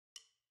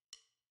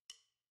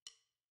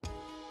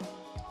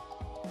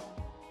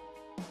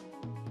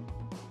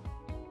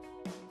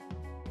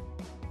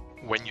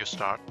When you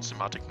start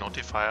SIMATIC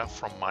Notifier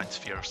from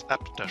MindSphere's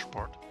app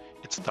dashboard,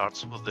 it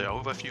starts with the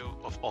overview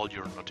of all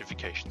your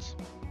notifications.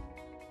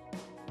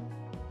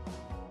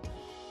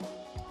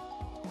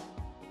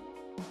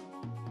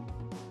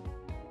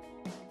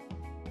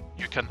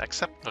 You can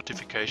accept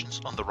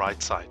notifications on the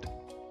right side.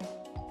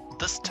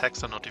 This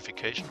tags a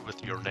notification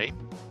with your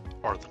name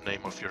or the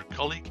name of your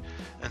colleague,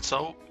 and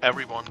so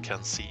everyone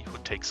can see who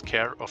takes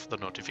care of the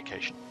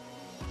notification.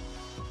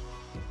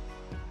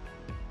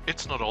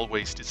 It's not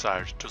always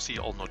desired to see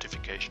all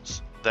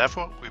notifications.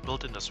 Therefore, we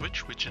built in a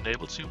switch which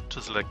enables you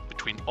to select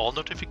between all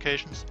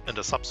notifications and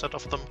a subset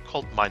of them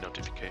called My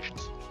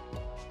Notifications.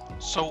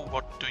 So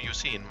what do you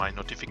see in My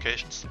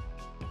Notifications?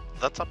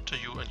 That's up to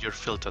you and your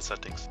filter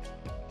settings.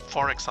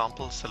 For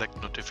example, select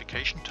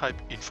notification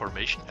type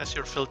information as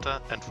your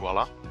filter and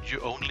voila, you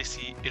only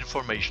see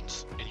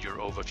informations in your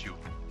overview.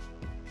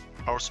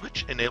 Our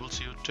switch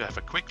enables you to have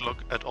a quick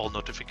look at all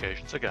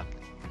notifications again.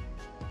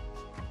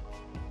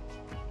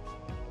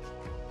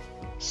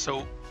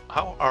 So,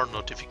 how are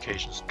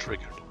notifications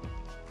triggered?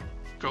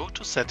 Go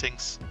to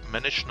Settings,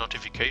 Manage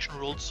Notification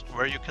Rules,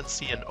 where you can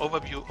see an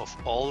overview of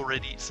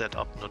already set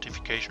up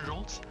notification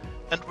rules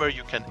and where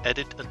you can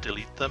edit and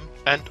delete them,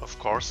 and of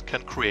course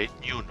can create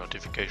new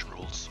notification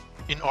rules.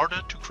 In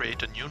order to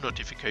create a new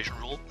notification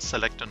rule,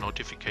 select a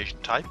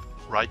notification type,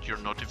 write your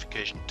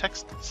notification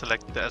text,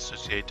 select the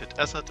associated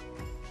asset,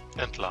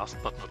 and last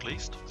but not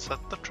least,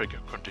 set the trigger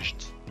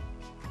conditions.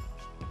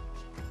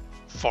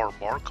 For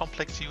more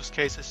complex use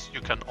cases, you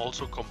can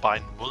also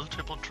combine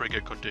multiple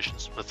trigger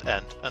conditions with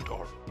and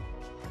or.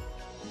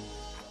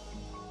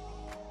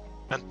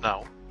 And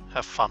now,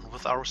 have fun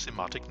with our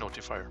SIMATIC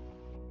Notifier.